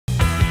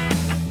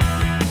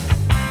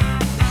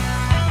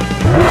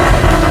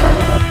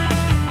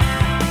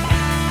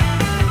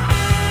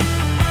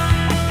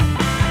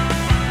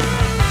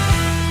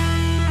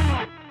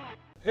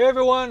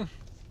everyone,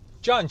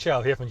 John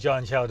Chow here from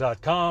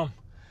johnchow.com,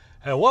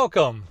 and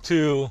welcome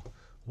to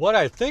what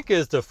I think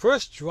is the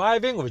first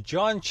driving with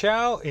John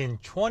Chow in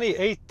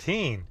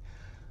 2018.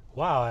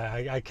 Wow,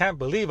 I can't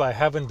believe I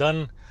haven't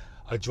done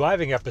a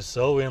driving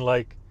episode in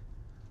like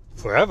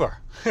forever.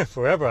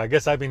 Forever. I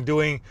guess I've been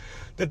doing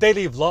the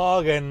daily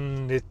vlog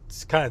and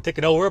it's kind of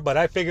taken over, but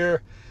I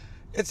figure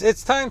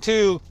it's time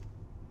to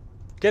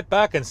get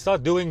back and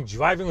start doing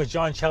driving with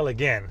John Chow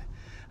again.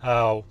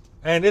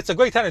 And it's a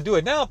great time to do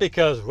it now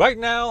because right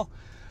now,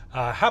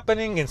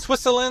 happening in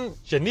Switzerland,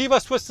 Geneva,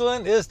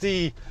 Switzerland, is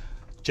the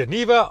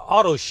Geneva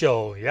Auto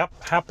Show.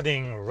 Yep,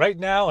 happening right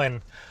now.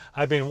 And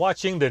I've been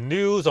watching the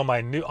news on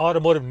my new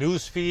automotive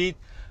news feed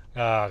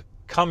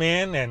come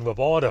in, and with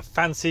all the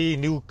fancy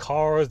new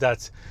cars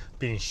that's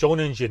being shown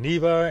in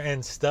Geneva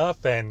and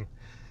stuff. And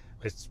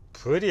it's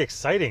pretty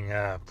exciting,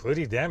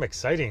 pretty damn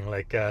exciting.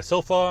 Like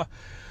so far,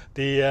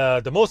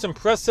 the most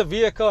impressive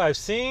vehicle I've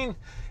seen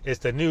is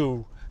the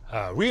new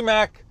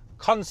Rimac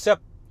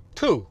Concept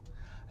 2.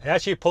 I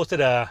actually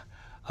posted a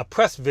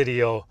press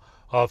video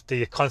of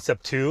the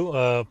Concept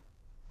 2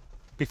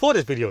 before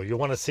this video. You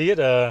want to see it,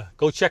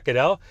 go check it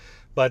out.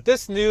 But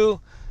this is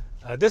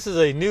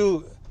a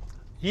new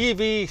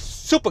EV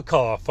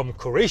supercar from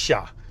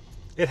Croatia.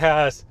 It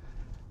has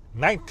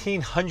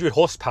 1900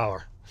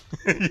 horsepower.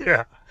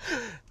 Yeah,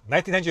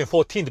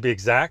 1914 to be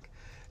exact,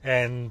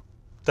 and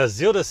does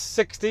 0 to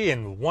 60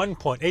 in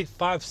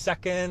 1.85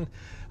 seconds.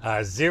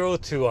 0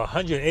 to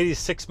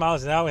 186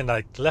 miles an hour in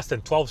like less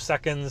than 12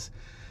 seconds,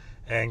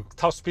 and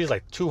top speed is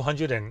like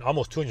 200 and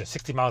almost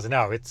 260 miles an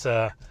hour. It's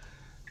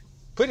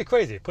pretty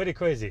crazy.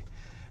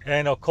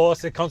 And of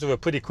course, it comes with a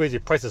pretty crazy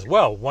price as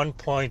well.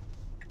 Over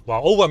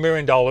 $1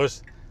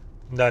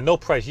 million. No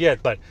price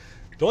yet, but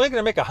they're only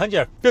going to make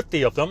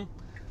 150 of them.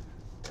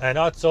 And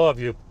also, if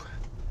you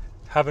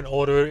haven't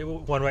ordered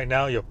one right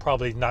now, you're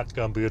probably not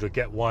going to be able to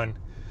get one.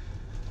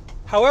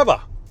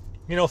 However,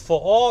 you know, for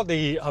all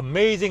the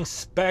amazing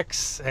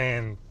specs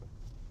and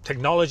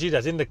technology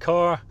that's in the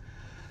car,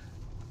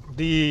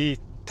 the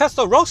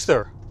Tesla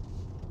Roadster,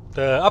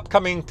 the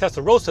upcoming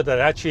Tesla Roadster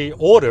that I actually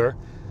ordered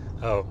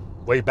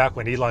way back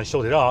when Elon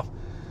showed it off,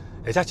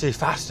 is actually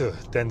faster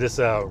than this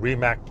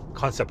Rimac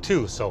Concept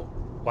 2. So,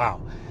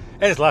 wow.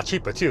 And it's a lot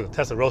cheaper too.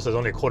 Tesla Roadster is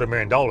only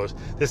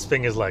 $250,000. This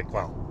thing is like,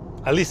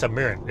 well, at least $1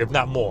 million, if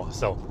not more.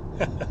 So,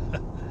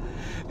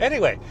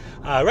 anyway,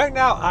 right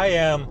now I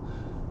am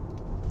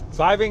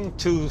driving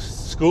to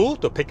school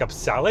to pick up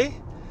Sally,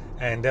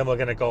 and then we're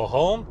gonna go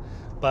home.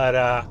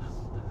 But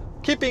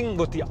keeping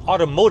with the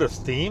automotive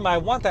theme, I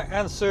want to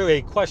answer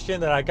a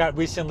question that I got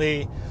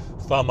recently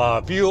from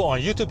a viewer on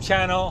my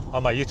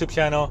YouTube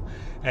channel,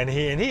 and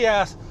he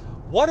asked,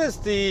 what is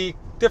the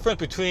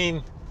difference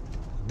between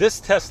this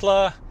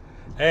Tesla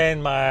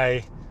and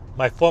my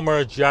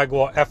former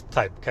Jaguar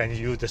F-Type? Can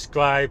you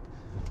describe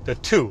the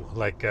two,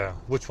 like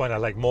which one I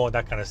like more,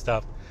 that kind of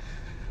stuff?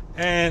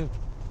 And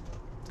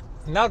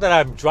now that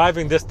I'm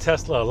driving this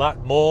Tesla a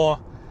lot more,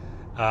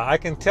 I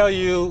can tell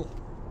you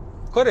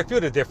quite a few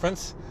of the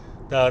difference.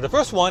 The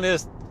first one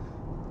is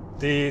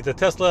the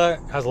Tesla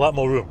has a lot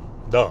more room.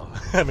 Duh.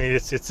 I mean,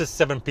 it's just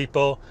 7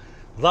 people,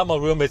 a lot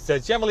more room. It's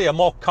generally a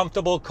more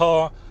comfortable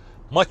car,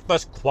 much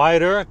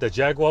quieter. The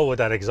Jaguar with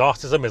that exhaust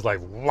system is like,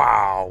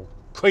 wow,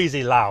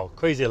 crazy loud.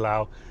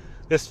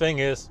 This thing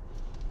it's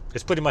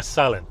pretty much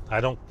silent.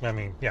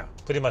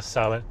 Pretty much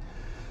silent.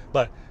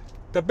 But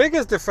the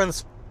biggest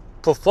difference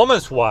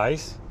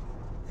performance-wise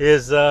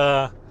is,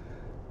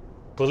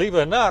 believe it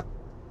or not,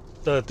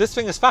 this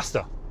thing is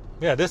faster.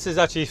 Yeah, this is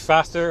actually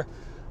faster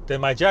than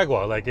my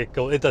Jaguar. Like it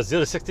does 0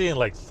 to 60 in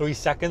like 3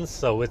 seconds,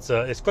 so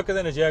it's quicker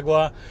than a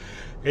Jaguar.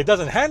 It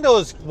doesn't handle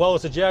as well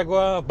as a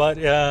Jaguar, but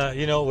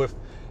you know, if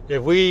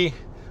we're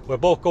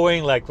both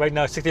going like right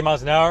now 60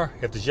 miles an hour,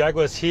 if the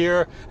Jaguar is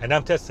here and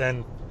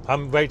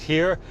I'm right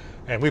here,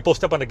 and we both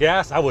step on the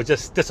gas, I would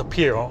just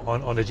disappear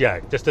on the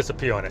Jag, just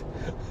disappear on it.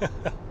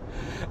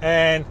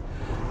 And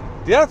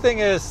the other thing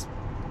is,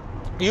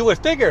 you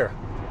would kind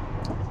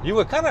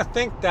of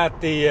think that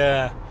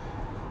the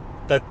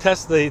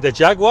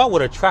Jaguar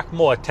would attract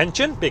more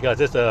attention because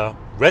it's a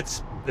red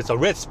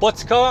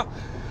sports car.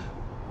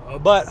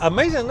 But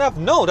amazing enough,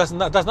 no, that's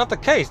not the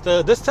case.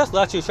 This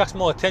Tesla actually attracts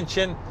more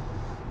attention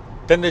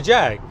than the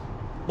Jag,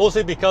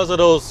 mostly because of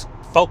those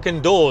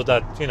Falcon doors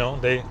that, you know,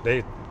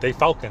 they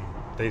falcon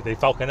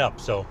up.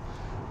 So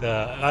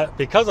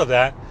because of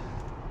that,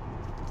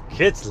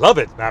 kids love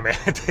it. I mean,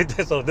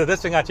 so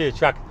this thing actually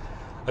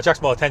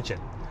attracts more attention.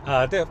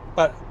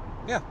 But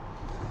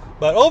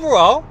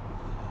overall,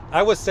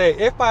 I would say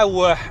if I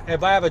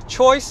have a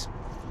choice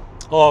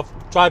of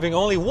driving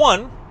only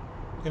one,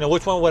 you know,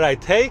 which one would I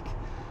take?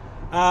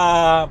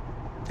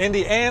 In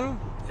the end,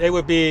 it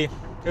would be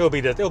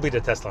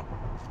the Tesla.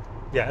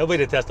 Yeah, it'll be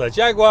the Tesla.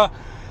 Jaguar,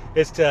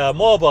 it's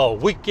more of a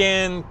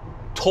weekend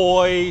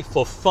toy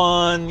for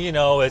fun. You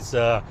know, it's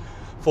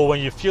for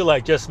when you feel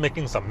like just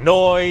making some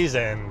noise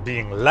and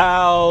being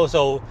loud.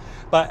 So,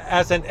 but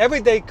as an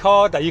everyday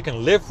car that you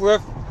can live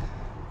with,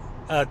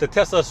 the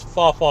Tesla's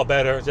far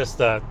better. Just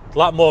a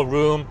lot more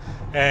room,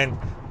 and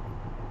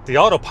the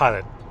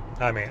autopilot.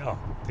 I mean, oh,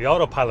 the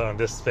autopilot on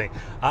this thing.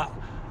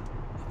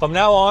 From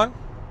now on,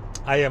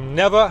 I am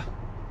never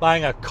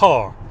buying a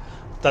car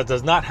that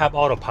does not have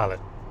autopilot.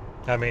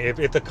 I mean,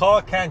 if the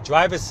car can't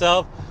drive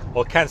itself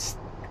or can't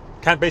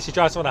basically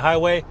drive on the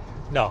highway,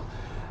 no.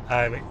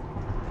 I mean,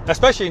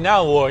 especially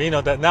now, or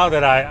now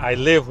that I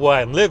live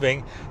where I'm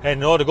living, and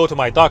in order to go to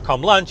my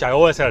 .com lunch, I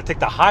always had to take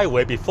the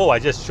highway before I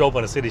just drove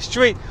on the city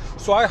street.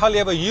 So I hardly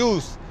ever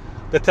use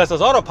the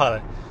Tesla's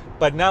autopilot.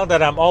 But now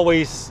that I'm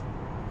always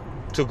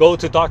to go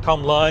to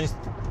 .com lunch,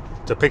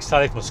 to pick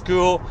Sally from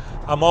school,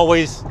 I'm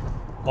always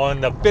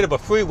on a bit of a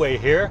freeway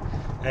here,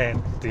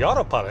 and the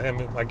autopilot. I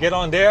mean, I get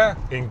on there,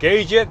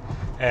 engage it,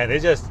 and it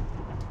just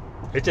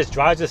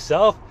drives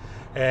itself,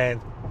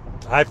 and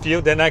I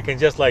feel then I can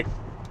just like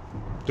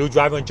do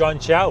driving with John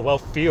Chow. Well,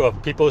 fear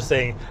of people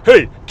saying,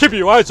 "Hey, keep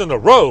your eyes on the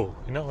road."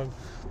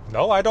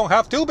 No, I don't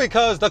have to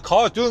because the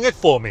car's doing it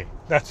for me.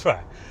 That's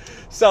right.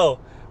 So,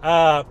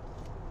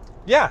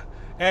 yeah.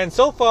 And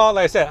so far,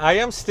 like I said, I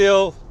am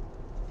still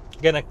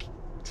gonna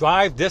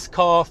drive this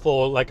car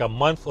for like a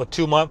month or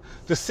 2 months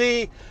to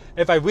see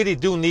if I really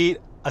do need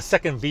a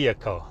second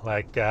vehicle.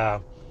 Like,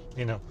 if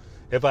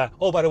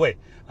oh, by the way,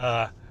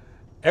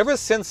 ever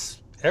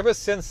since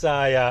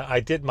I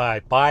did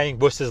my buying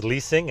versus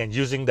leasing and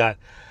using that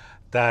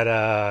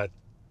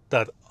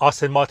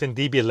Aston Martin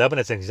DB11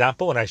 as an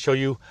example, and I show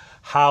you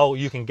how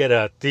you can get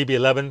a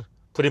DB11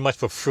 pretty much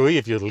for free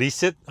if you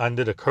lease it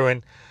under the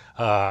current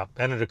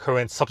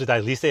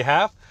subsidized lease they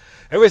have.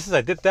 Ever since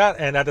I did that,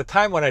 and at the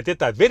time when I did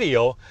that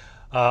video,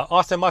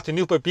 Aston Martin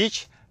Newport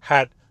Beach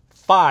had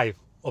 5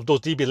 of those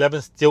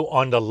DB11s still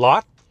on the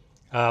lot.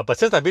 But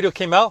since that video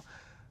came out,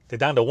 they're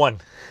down to 1.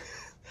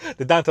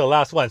 They're down to the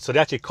last one. So they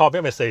actually called me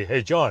up and say,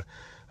 "Hey, John,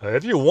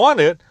 if you want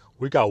it,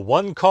 we got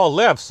 1 car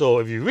left. So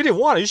if you really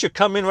want it, you should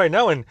come in right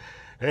now and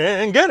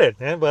get it."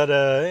 But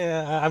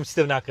yeah, I'm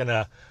still not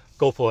gonna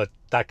go for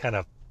that kind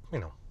of,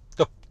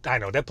 I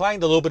know they're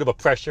applying a little bit of a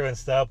pressure and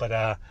stuff,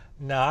 but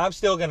no, I'm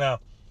still gonna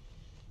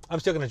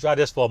drive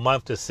this for a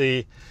month to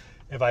see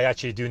if I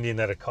actually do need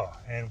another car,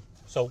 and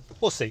so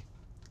we'll see.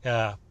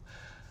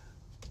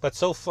 But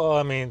so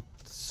far,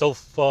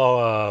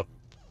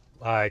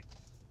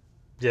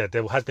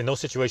 there has been no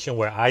situation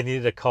where I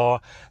needed a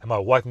car and my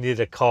wife needed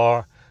a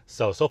car.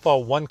 So far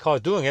 1 car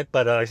is doing it,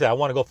 but like I said, I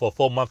want to go for a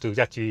full month to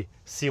actually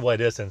see what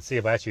it is and see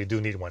if I actually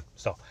do need one.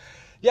 So,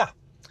 yeah,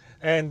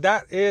 and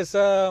that is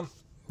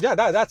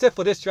that's it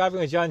for this Driving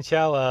with John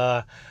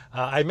Chow.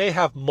 I may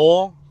have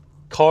more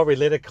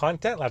car-related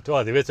content. After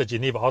all, there is a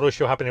Geneva Auto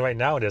Show happening right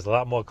now, and there's a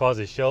lot more cars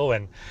to show,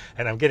 and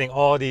I'm getting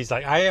all these.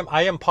 Like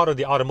I am part of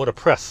the automotive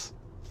press.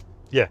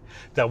 Yeah,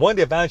 that one of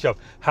the advantage of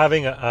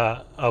having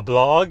a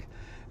blog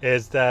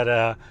is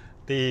that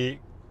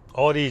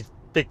all these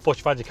big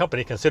Fortune 500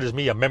 company considers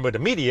me a member of the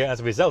media. As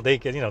a result, they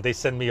they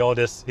send me all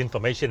this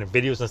information and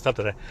videos and stuff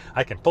that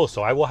I can post.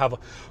 So I will have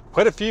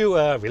quite a few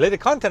related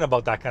content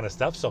about that kind of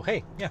stuff. So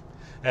hey, yeah.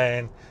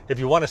 And if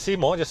you want to see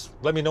more, just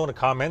let me know in the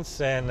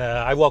comments, and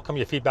I welcome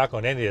your feedback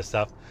on any of this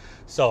stuff.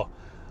 So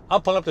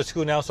I'm pulling up to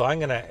school now, so I'm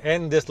gonna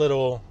end this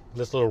little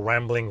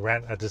rambling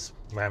rant at this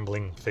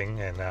rambling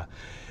thing, and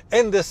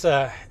end this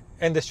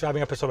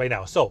driving episode right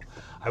now. So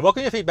I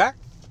welcome your feedback.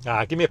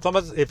 Give me a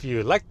thumbs up if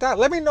you like that.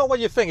 Let me know what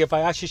you think. If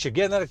I actually should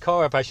get another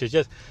car, if I should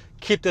just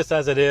keep this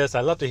as it is.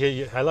 I love to hear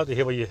you. I love to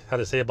hear what you have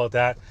to say about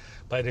that.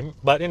 But in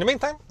the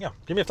meantime, yeah,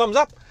 give me a thumbs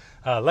up.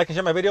 Like and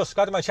share my video.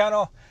 Subscribe to my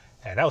channel.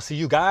 And I'll see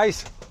you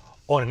guys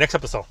on the next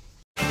episode.